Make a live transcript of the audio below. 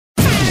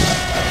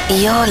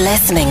You're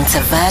listening to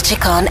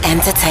Verchicon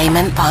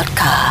Entertainment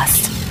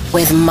Podcast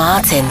with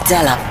Martin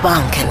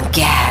Delabunk and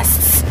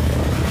guests.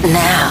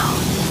 Now,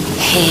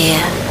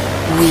 here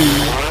we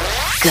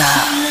go.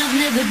 Love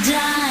never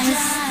dies.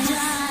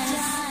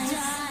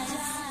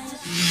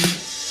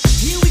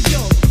 Here we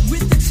go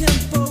with the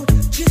tempo.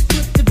 Just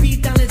put the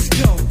beat down, let's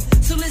go.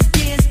 So let's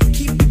dance,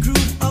 keep the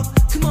groove up.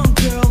 Come on,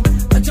 girl,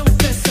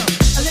 don't fess up.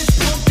 Let's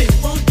pump it,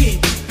 funk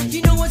it.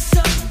 You know what's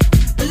up?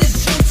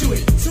 Let's jump to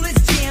it. So let's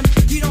jam,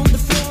 get on the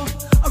floor.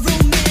 A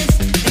romance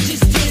and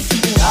just dance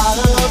some more. I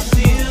don't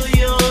feel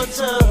your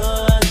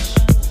touch,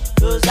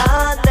 'cause I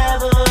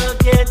never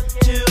get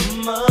too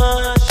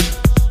much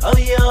of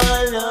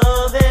your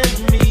love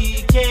and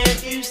me.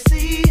 Can't you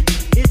see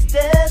it's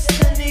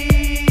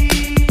destiny?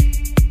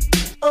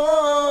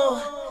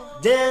 Oh,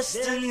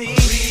 destiny.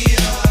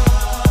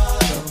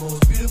 The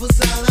most beautiful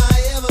sound I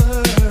ever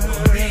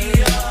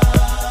heard.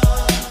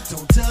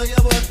 Don't tell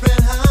your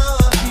boyfriend how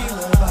I feel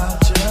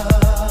about you,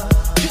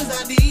 'cause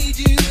I need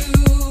you,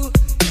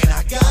 and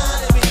I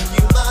gotta make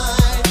you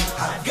mine.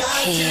 I got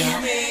Here to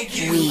make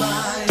you we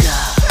mine. go.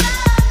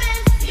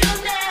 Promise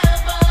you'll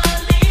never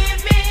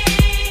leave me.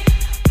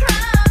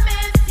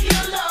 Promise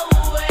you'll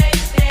always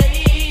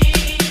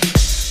stay.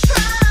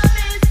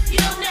 Promise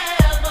you'll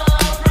never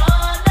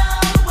run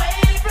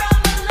away from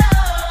my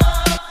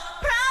love.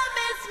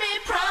 Promise me,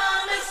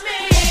 promise me.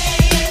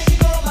 You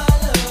know my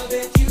love,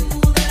 it's you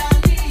that I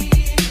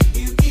need.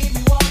 You keep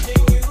me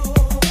wanting you.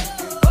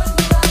 Put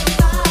me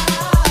outside.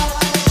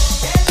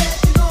 Yeah, that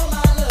you know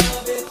my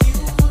love, it's you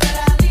that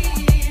I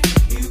need.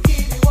 You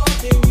keep me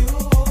wanting you.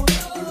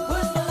 You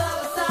put me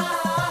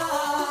outside.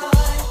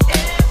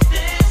 If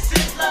this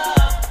is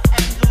love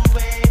and the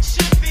way it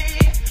should be,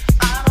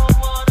 I don't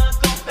wanna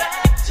go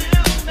back to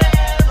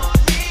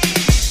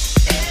memories.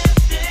 If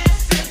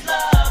this is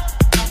love,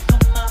 how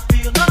come I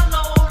feel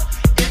alone?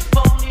 If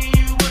only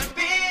you would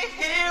be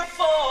here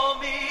for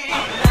me.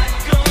 I'm not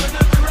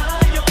gonna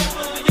cry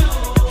over you.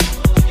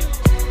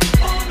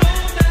 Oh no,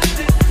 not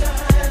this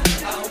time.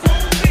 I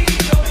won't be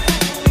your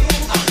fool.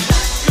 I'm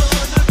not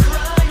gonna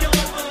cry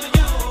over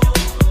you,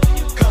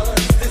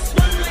 'cause this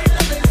one-way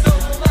love is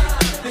over.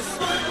 This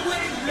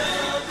one-way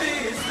love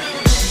is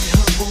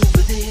through.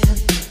 Over there,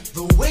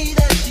 the way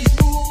that she's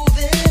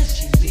moving,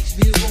 she makes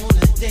me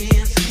wanna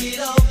dance, get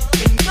up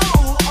and go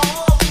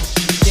off.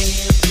 She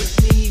dance with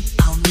me,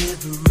 I'll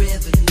never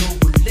ever know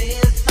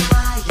unless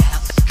I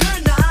ask her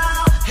now.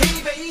 Hey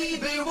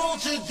baby,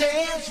 won't you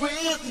dance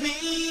with me?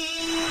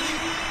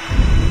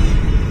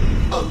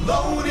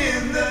 Alone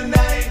in the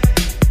night,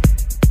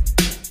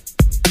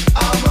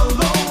 I'm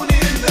alone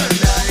in the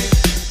night.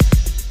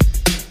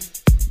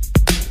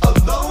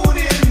 Alone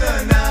in the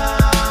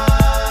night,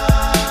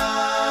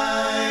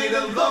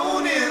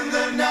 alone in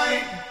the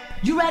night.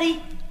 You ready?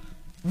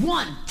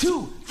 1,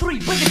 2, 3,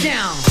 break it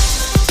down.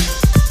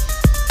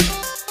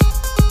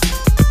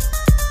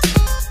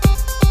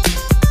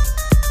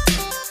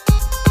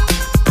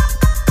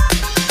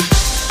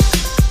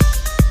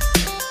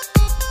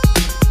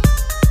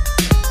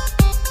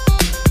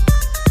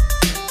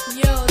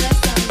 Yo, that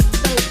sounds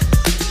dope.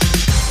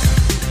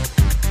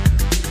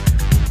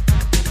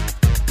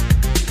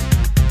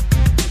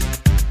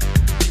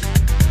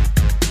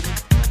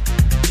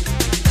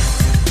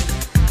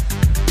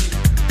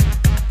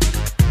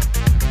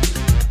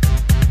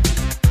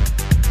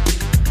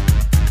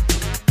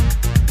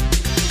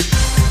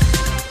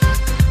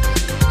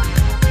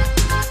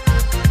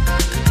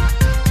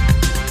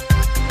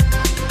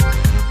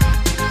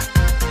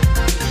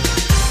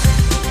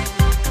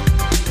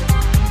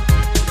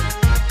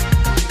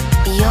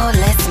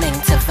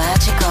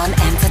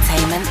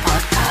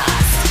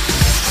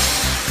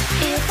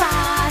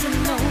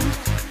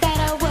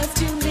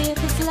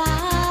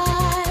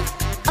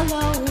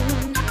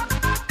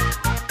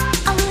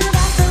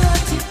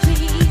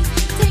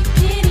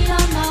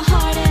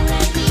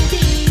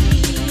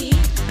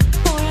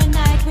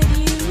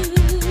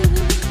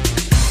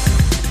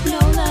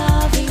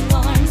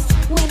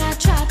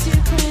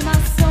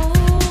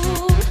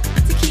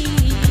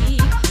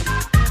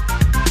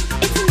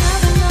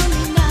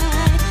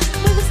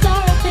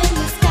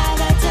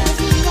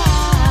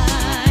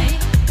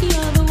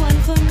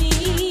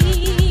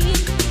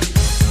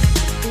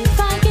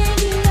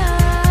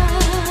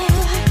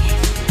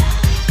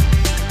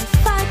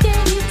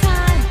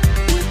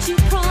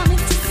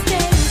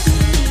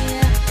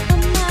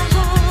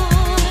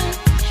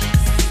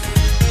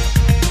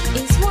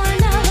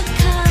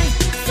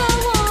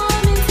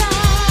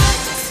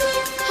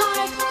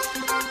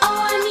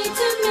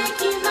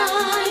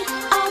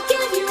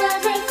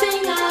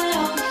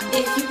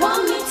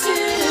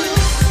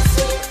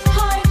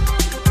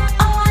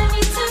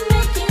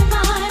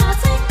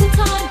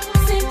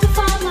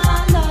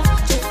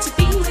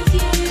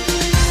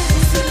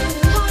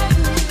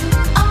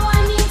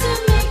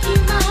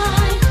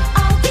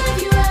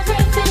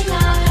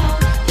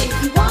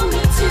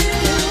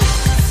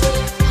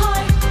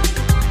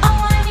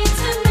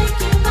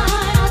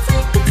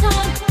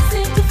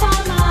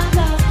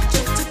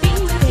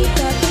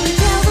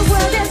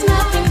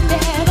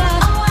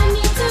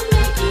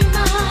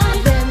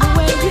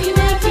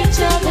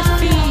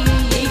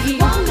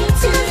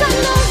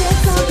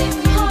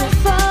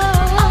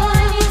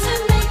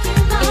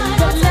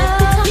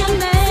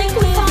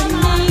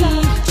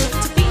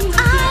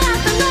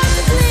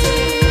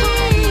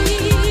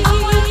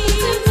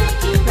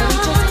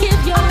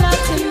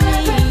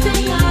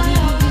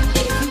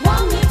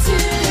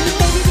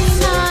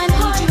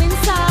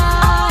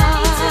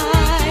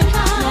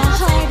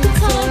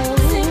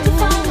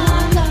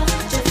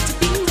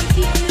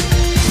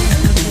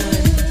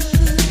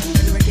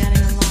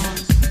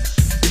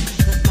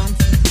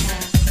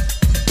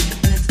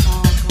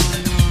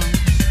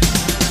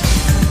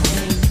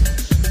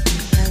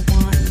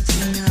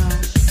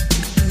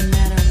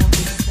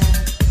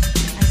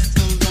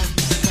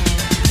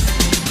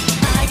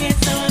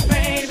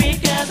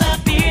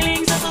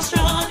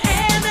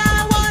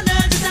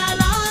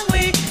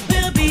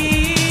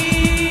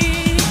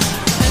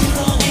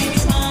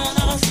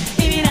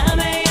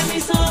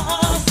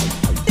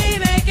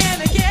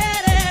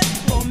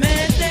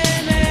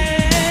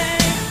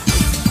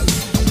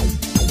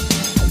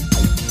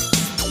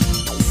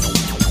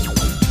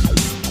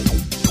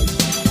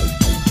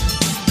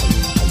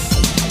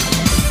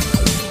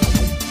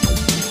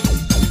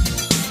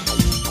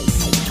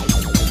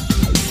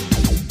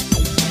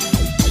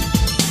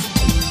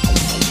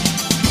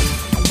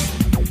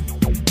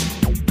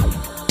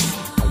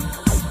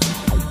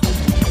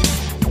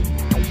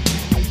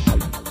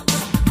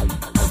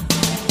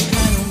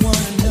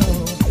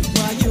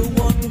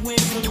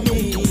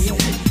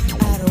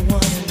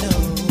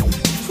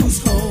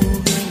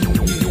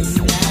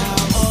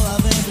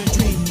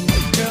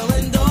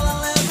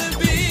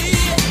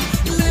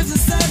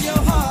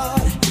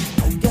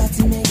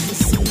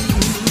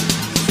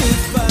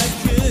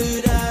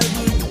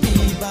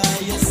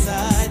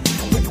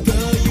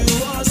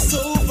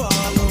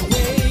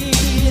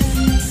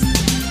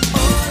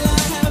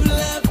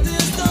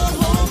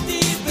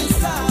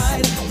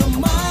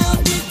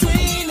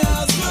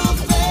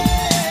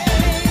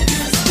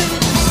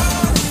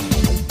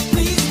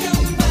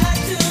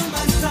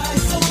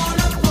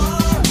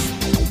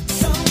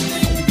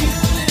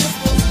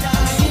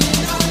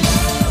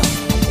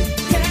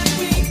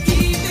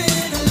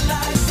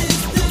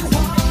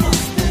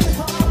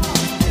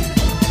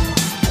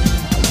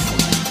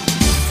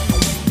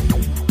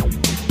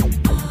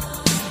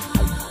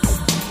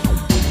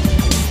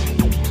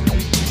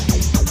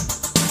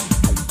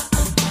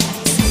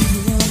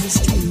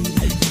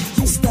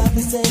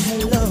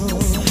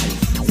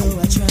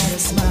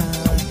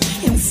 smile.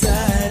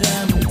 Inside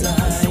I'm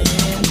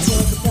dying.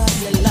 Talk about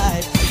your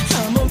life.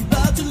 I'm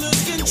about to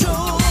lose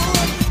control.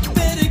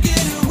 Better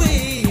get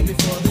away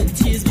before the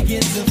tears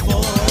begin to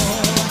fall.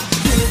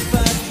 If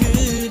I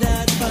could,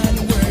 I'd find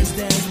words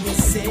that will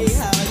say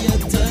how your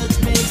touch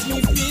makes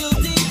me feel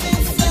deep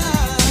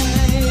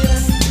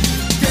inside.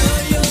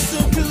 Girl, you're so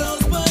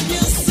close, but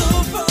you're so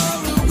far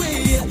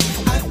away.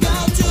 I've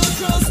got to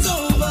cross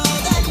over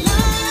that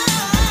line.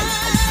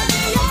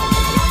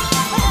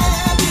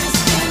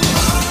 Distant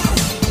heart,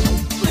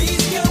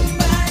 please come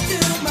back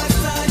to my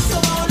side,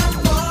 torn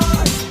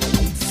apart.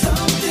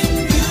 Something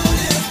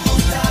beautiful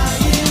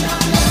dying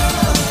on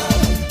love.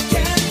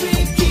 Can't we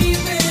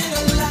keep it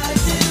alive?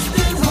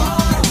 Distant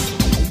heart,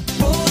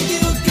 won't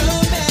you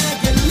come back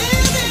and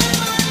live in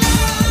my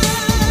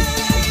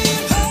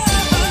life?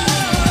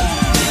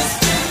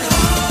 Distant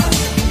heart,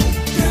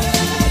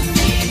 girl, I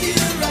need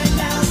you right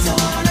now,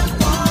 torn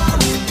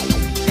apart,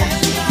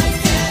 and I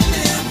can't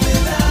live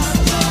without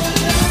your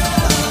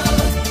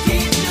love.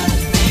 Keep the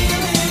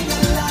feeling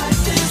alive,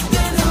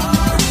 distant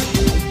heart,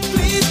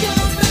 please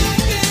come back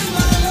in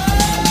my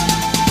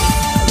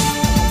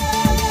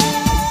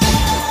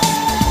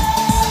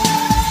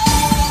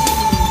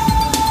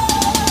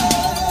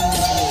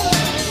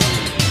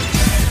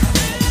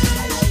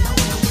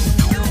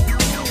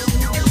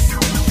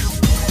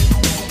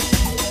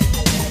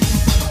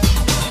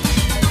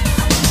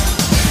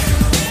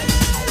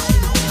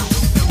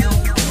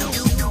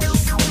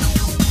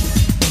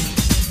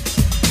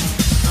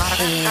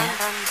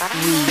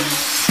Here we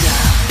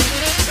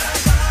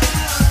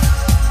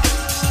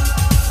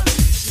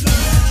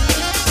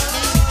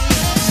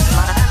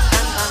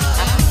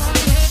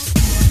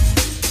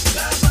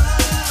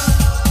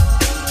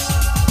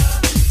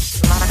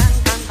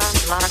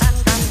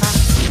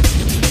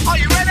Are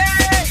you ready?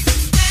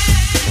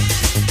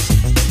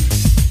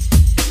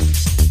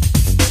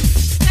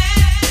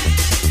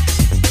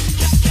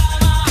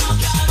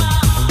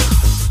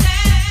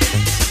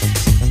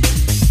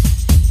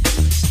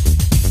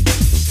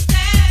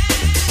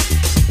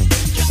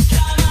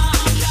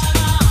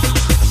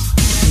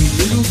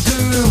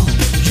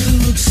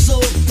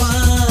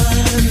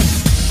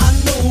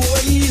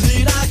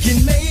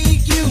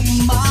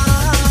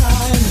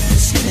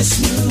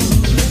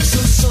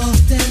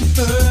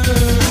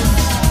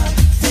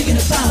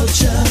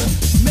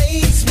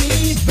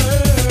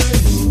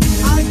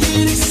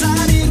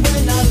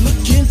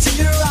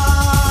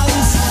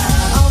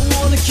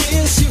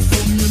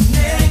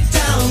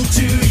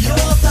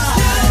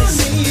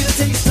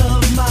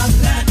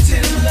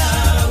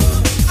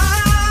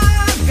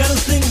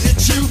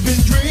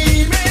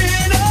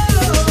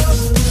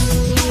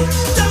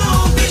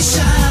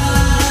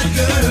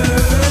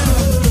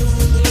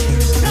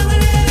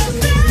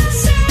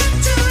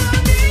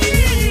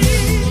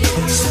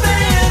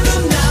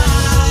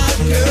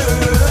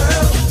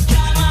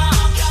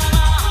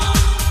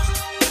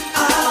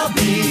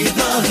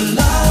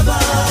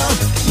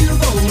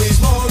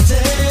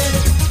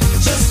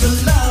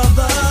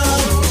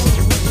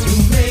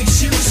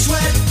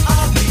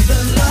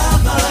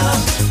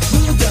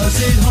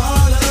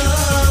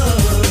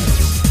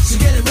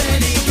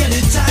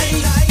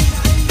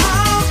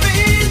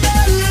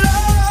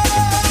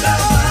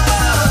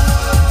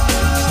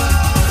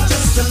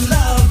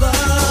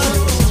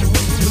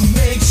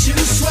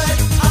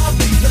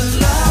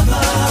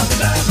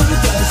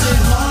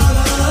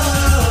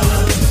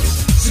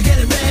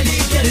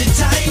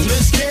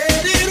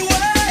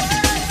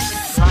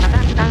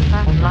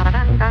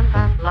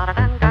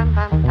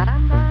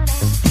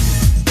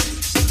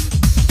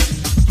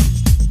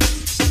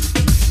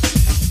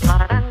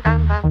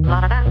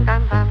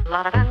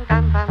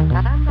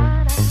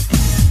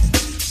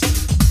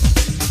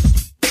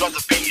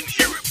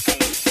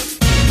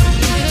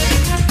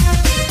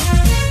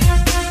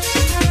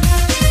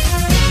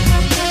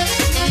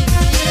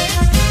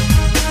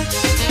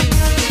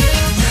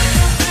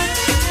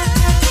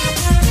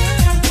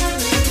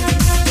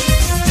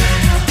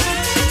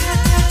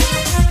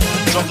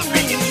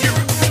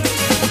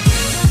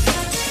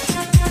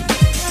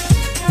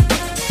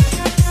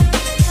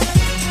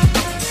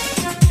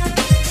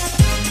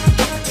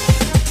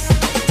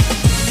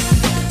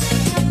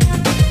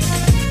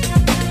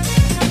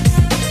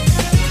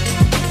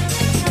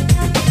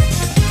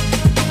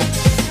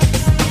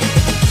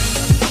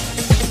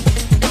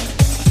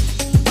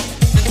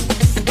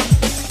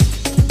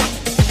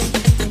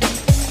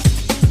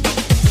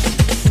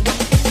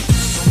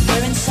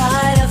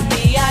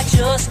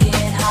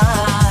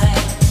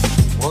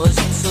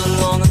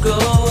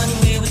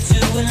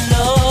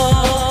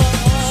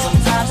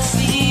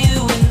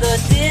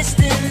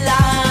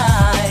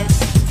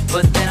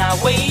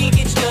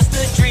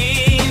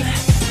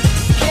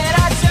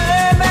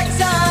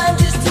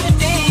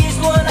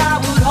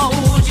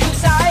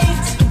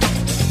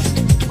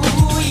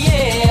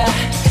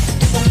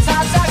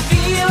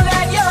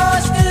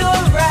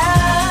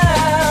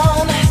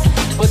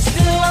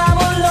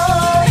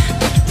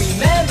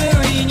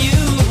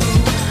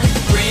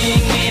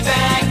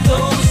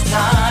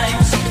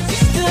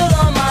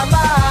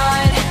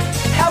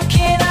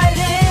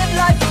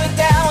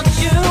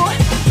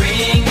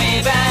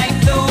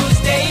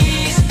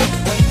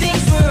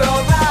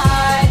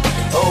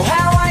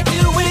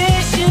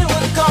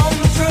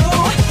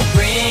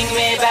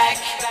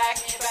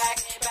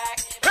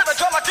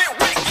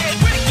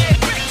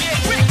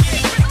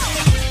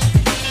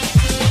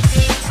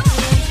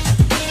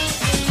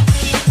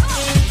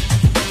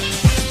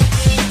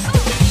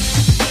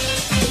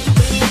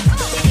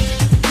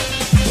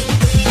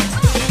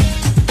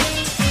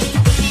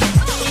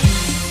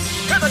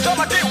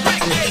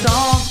 There's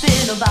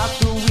something about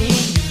the way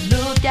you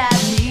look at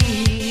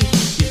me.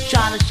 You're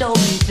trying to show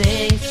me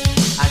things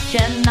I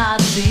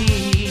cannot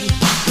see.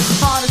 Your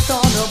heart is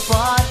torn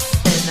apart,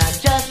 and I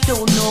just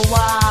don't know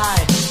why.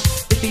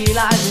 It feels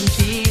like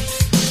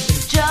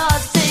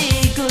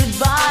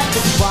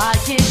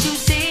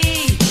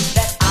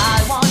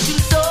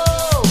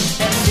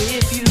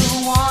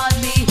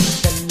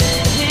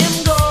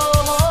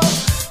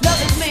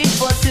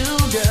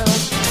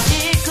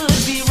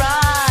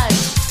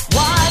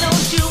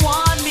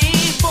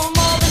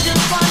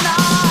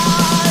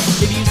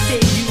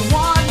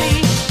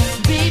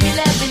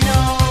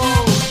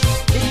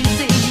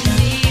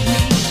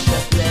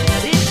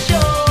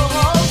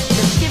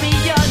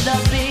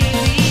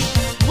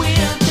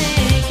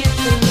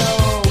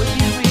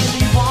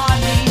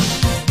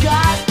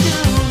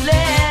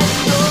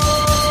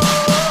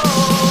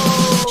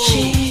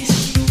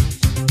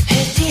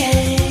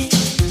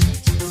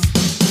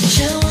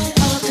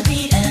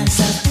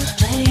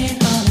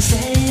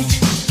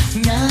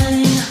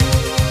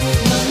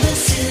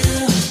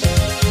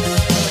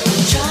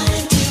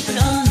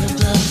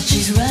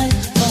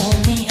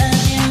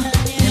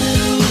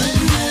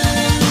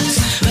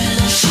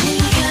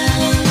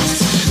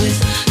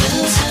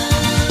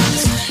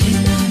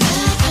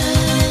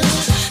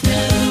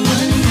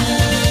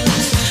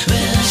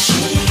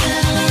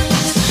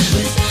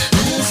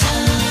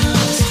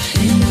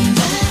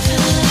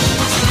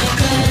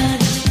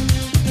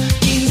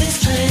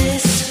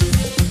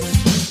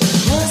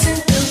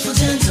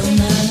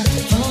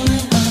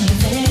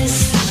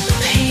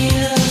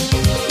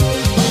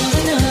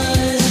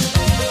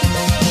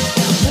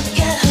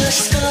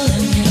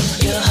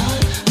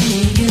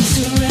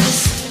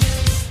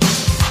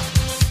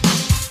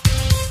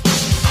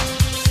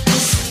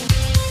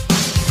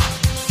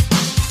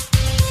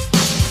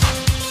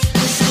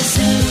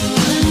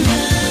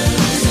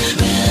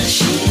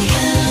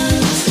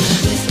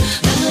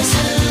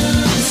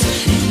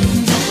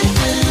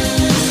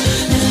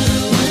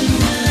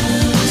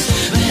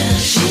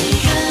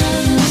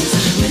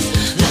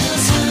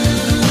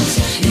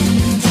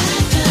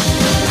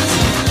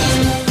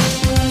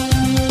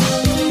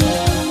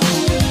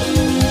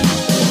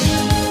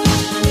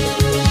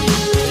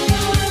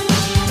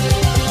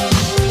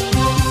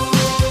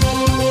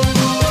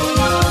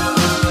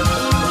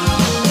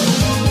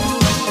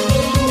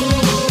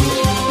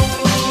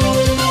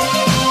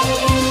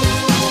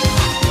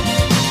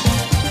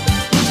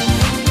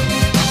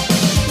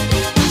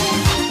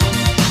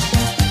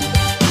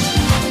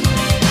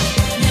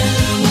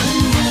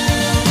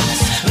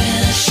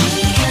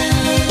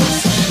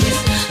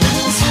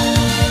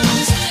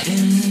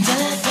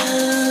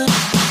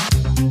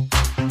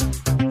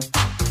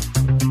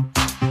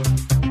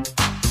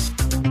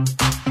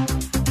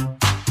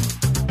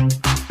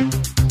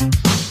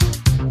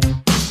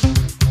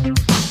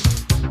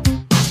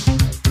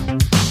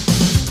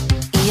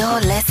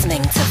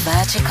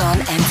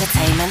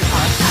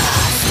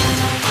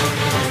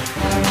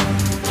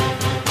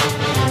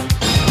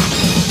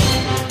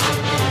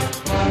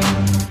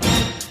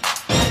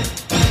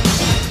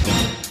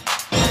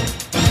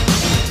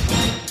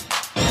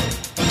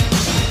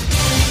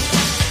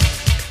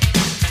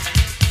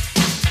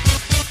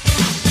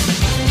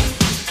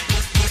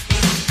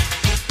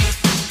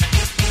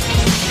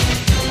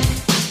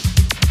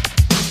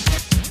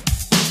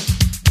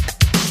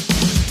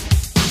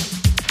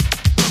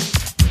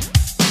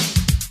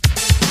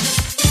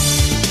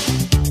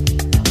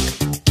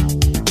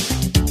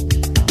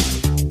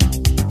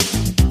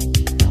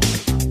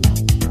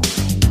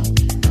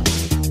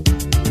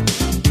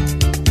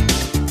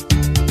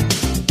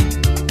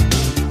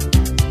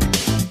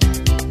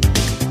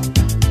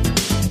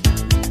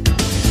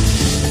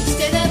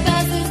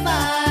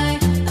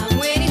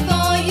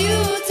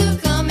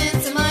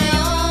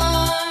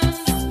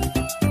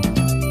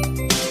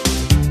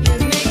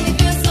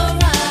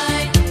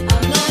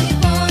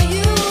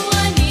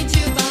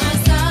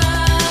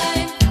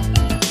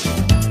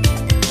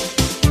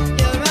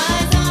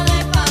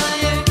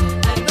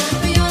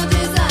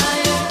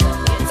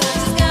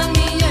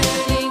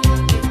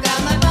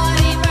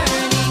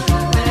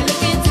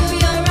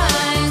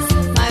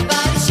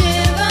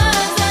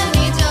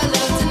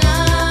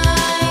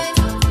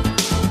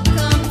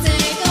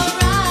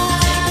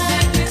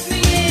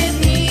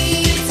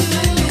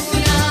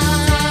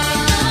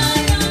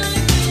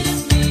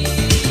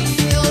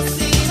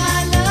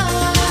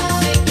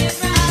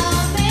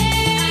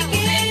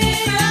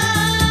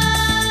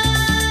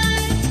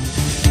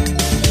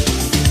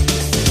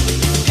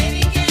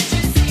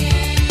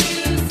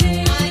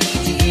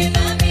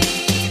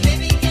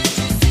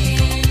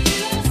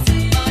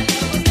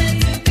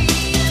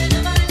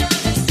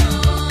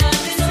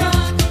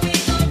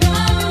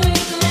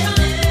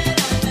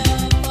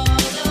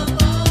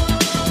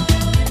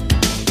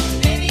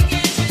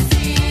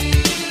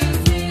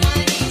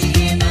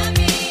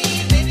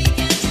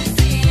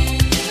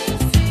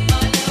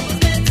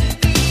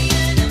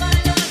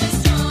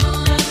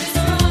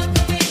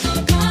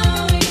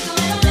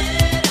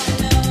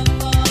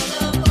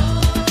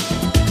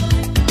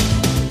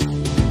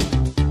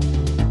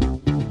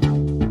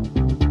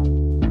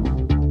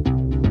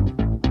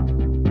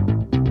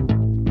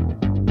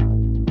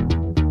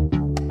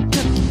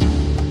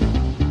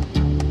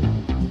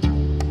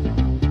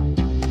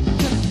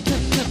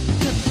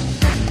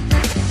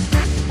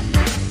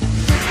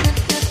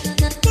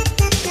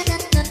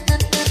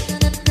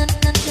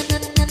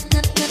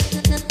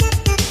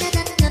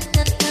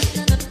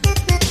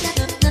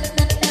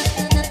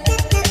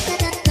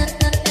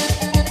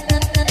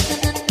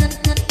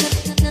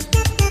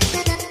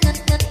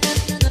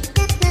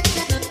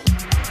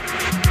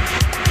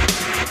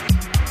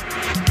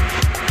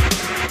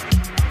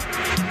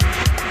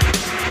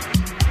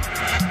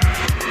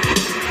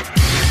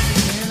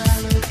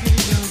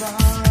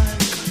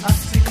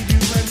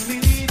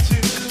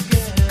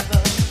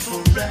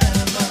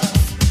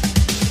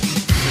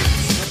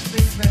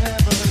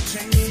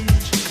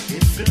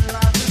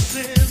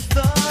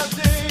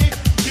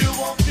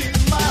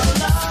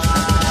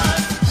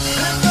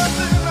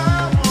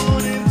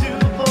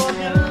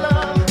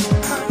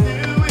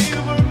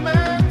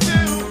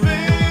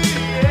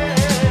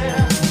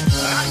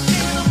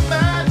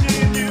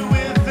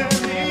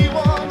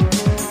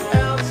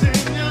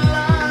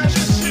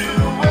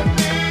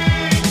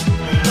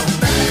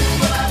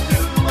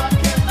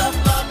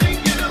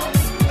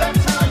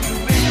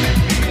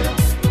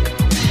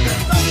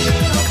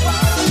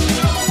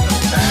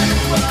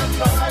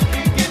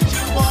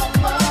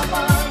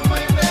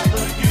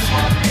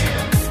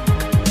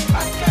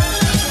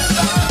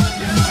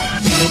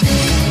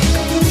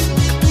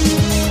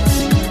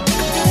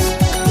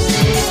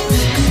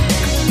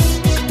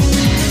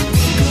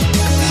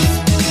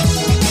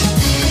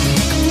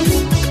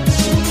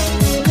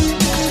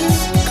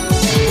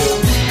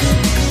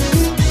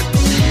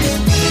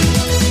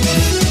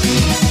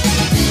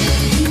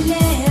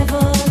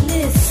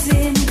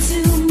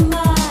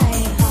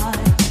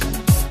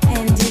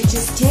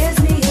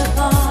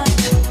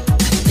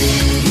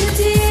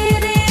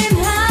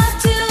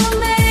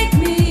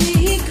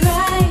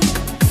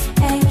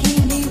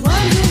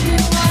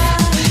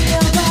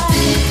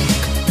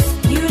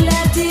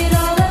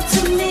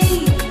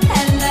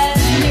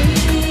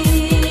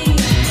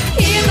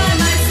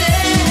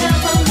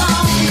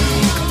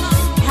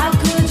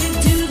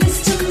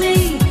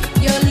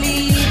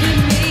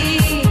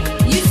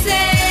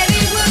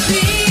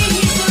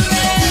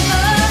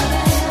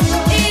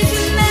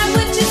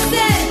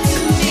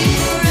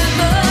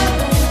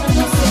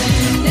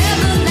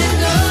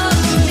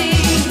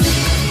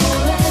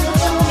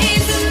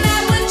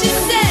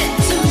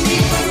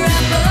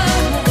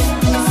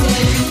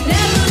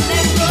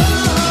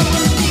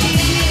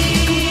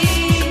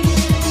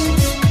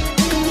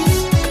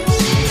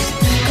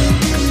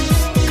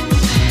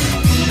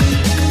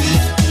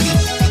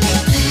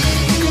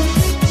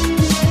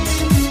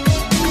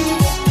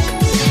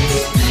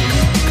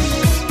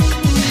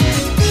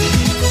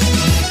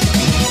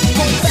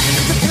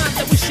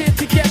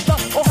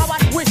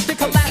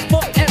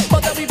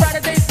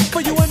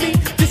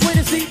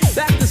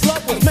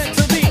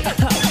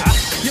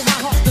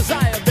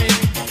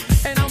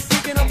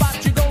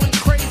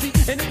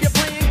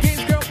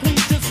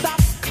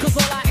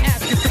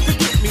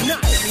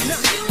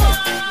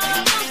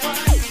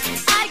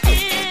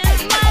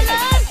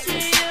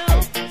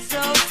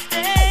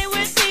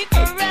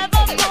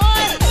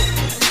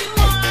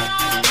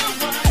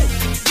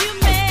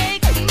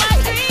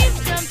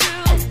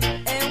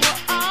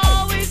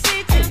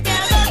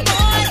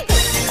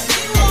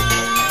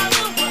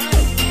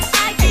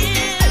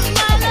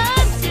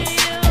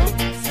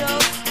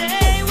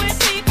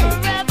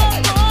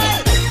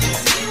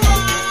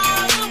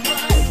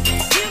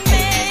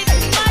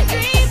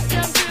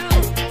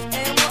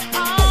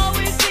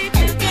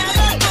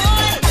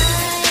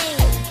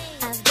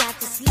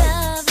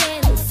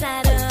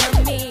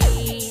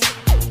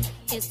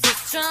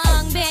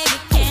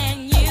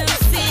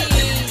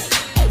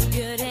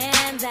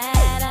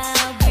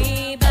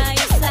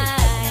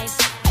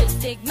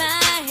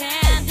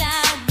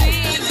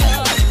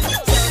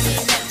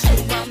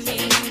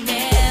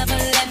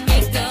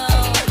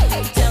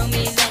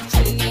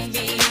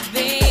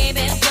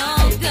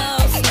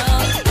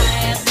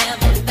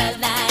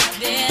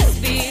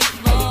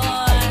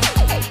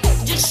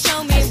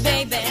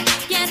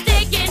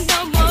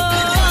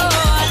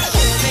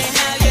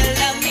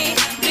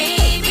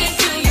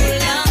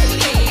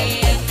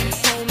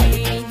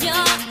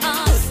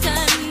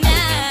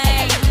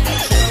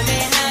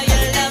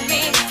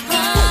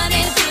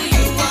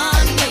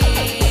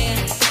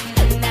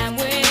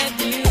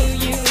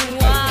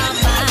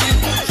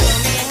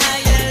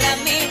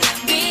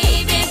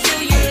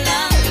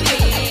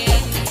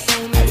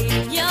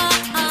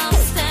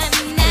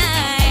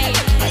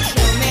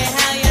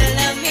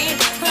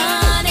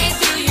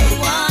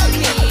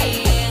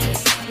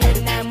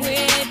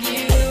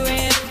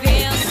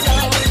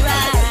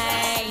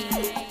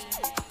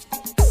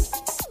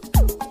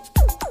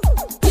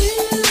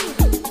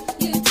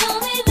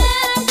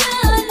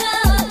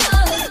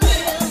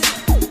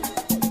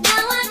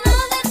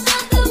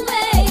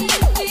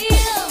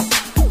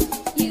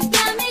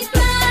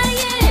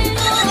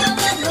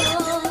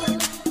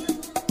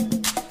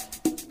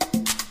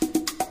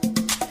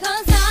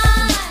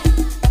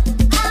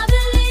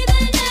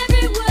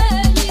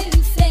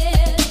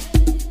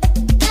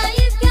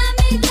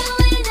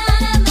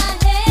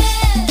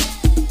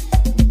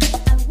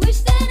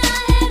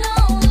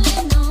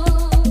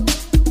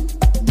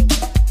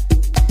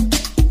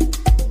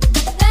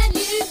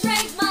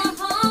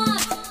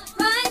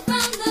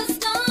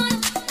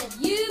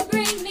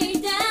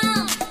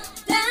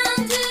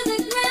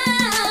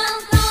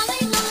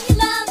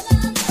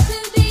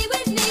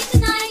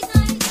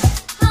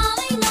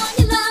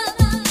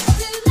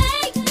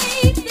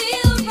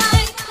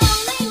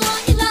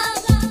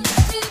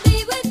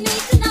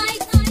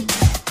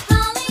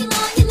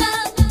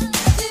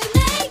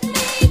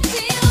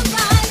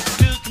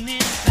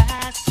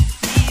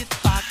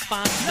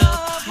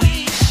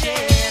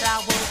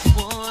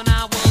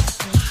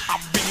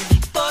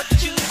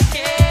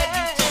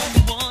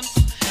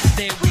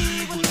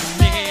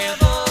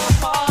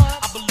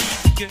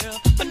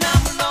girl, but now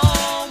I'm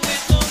alone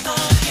with the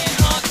broken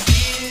heart.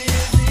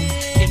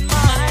 In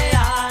my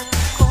eyes,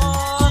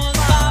 cause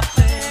my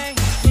pain.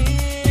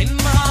 In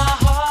my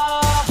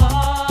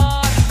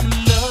heart,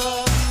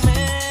 love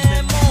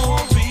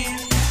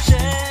memories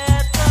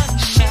shed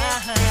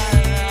sunshine.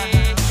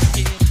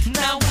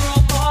 Now we're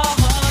apart.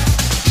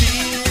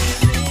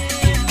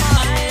 In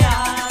my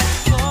eyes,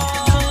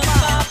 cause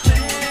my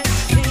pain.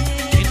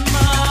 In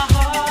my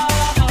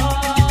heart,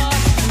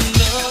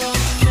 love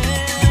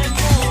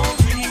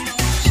memories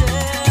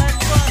shed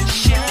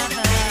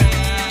sunshine.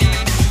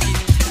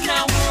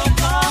 Now we're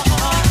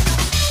apart.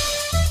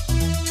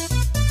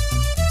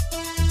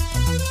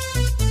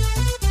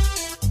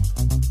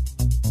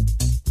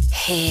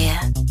 Here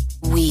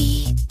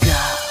we